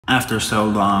After so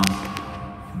long,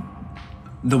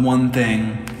 the one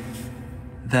thing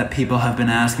that people have been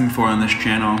asking for on this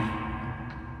channel,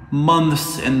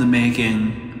 months in the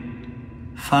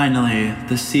making, finally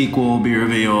the sequel will be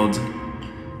revealed.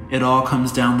 It all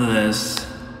comes down to this.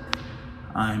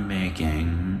 I'm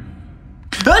making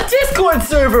a Discord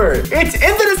server! It's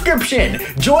in the description!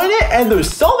 Join it and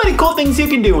there's so many cool things you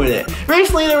can do with it.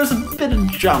 Recently there was a bit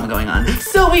of drama going on,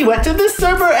 so we went to this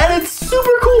server and it's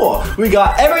super cool. We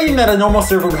got everything that a normal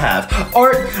server would have.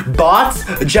 Art, bots,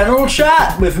 general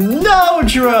chat with no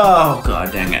oh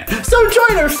god dang it. So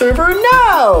join our server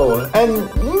now! And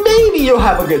maybe you'll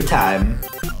have a good time.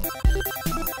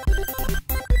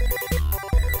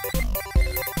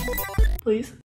 Please.